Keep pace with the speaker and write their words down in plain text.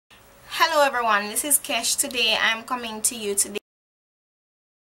Hello everyone, this is Kesh. Today I'm coming to you today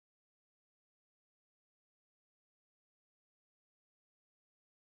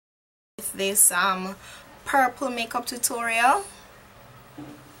with this purple makeup tutorial.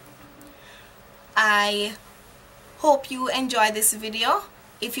 I hope you enjoy this video.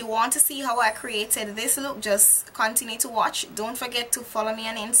 If you want to see how I created this look, just continue to watch. Don't forget to follow me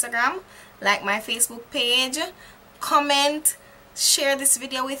on Instagram, like my Facebook page, comment, share this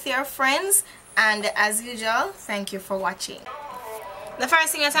video with your friends, and as usual, thank you for watching. The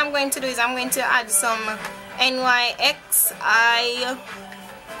first thing that I'm going to do is I'm going to add some NYX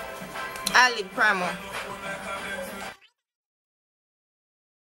eyelid primer.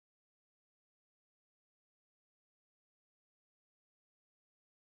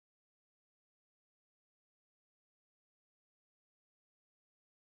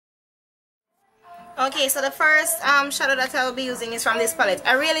 Okay, so the first shadow that I will be using is from this palette.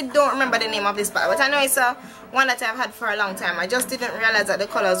 I really don't remember the name of this palette, but I know it's one that I've had for a long time. I just didn't realize that the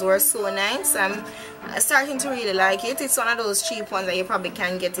colors were so nice. I'm starting to really like it. It's one of those cheap ones that you probably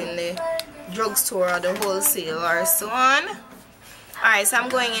can get in the drugstore or the wholesale or so on. Alright, so I'm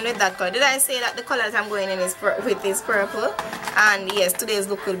going in with that color. Did I say that the color that I'm going in is with is purple? And yes, today's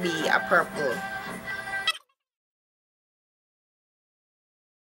look will be a purple.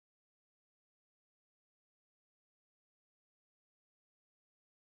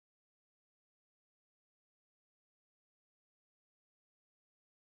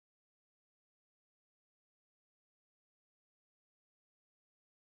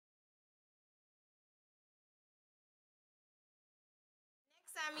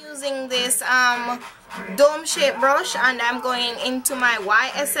 I'm using this dome shape brush, and I'm going into my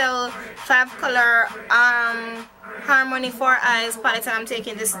YSL 5 color Harmony for Eyes palette, and I'm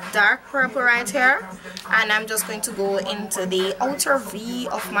taking this dark purple right here, and I'm just going to go into the outer V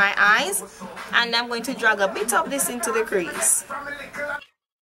of my eyes, and I'm going to drag a bit of this into the crease.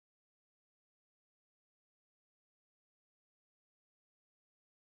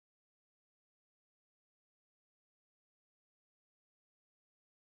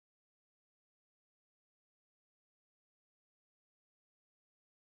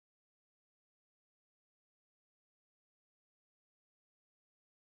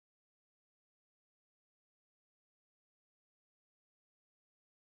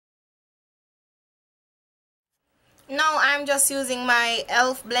 Now I'm just using my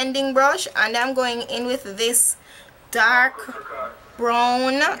e.l.f. blending brush, and I'm going in with this dark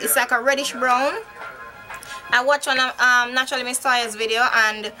brown. It's like a reddish brown. I watched one of Naturally Miss Toya's video,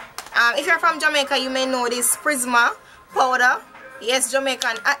 and if you're from Jamaica, you may know this Prisma powder. Yes,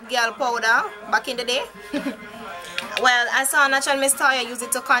 Jamaican hot girl powder back in the day. Well, I saw Naturally Miss Toya use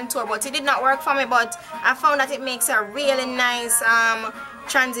it to contour, but it did not work for me. But I found that it makes a really nice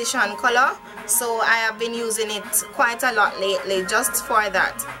transition color, so I have been using it quite a lot lately just for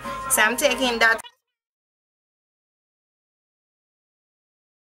that. So I'm taking that.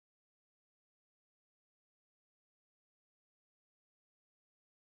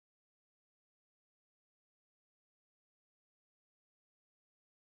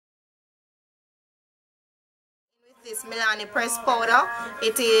 With this Milani press powder,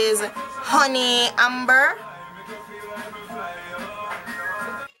 it is Honey Amber.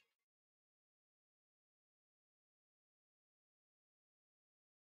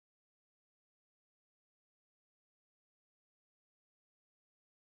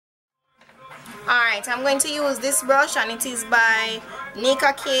 Alright, I'm going to use this brush, and it is by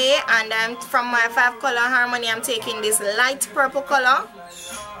Nika K, and I'm from my 5 color Harmony. I'm taking this light purple color.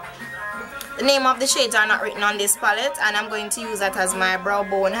 The name of the shades are not written on this palette, and I'm going to use that as my brow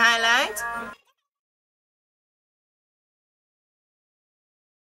bone highlight.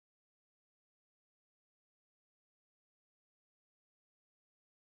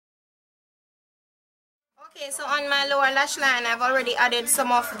 Okay, so on my lower lash line, I've already added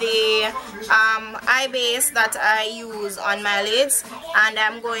some of the eye base that I use on my lids, and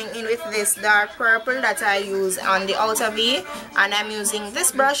I'm going in with this dark purple that I use on the outer V, and I'm using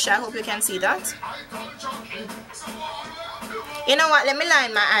this brush. I hope you can see that. You know what, let me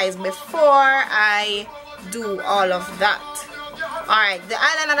line my eyes before I do all of that. Alright, the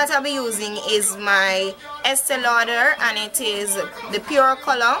eyeliner that I'll be using is my Estee Lauder, and it is the Pure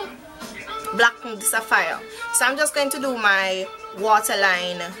Color Black Sapphire. So I'm just going to do my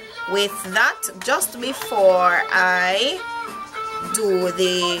waterline with that just before I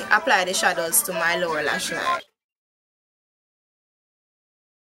apply the shadows to my lower lash line.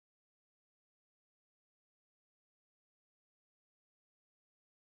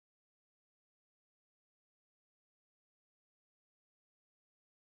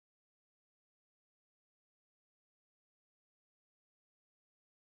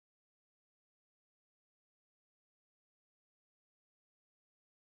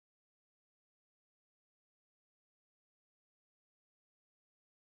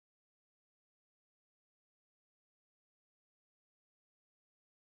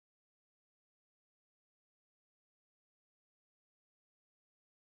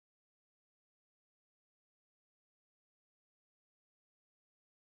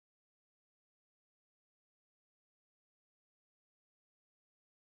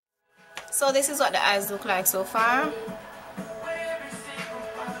 So this is what the eyes look like so far.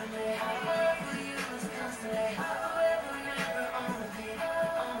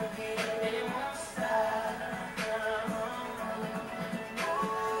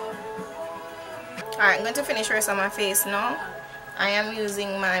 Alright, I'm going to finish the rest of my face now. I am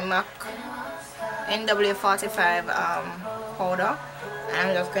using my MAC NW45 powder. And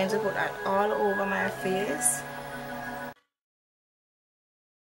I'm just going to put that all over my face.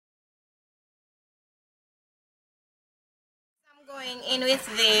 I'm going in with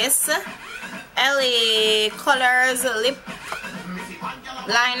this LA Colors lip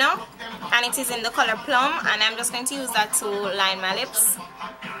liner, and it is in the color Plum, and I'm just going to use that to line my lips.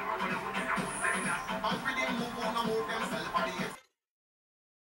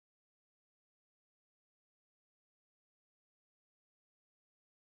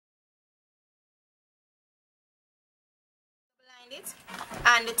 It.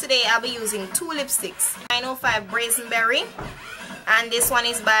 And today I'll be using two lipsticks, 905 Brazenberry, and this one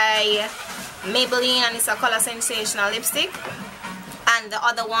is by Maybelline, and it's a color sensational lipstick, and the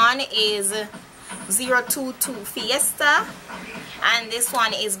other one is 022 Fiesta, and this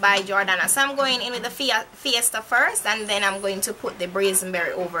one is by Jordana. So I'm going in with the Fiesta first, and then I'm going to put the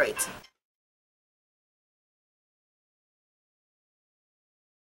Brazenberry over it.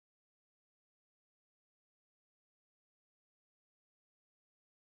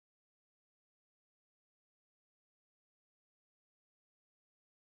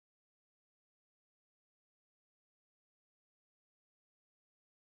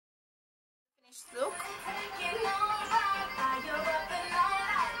 Look.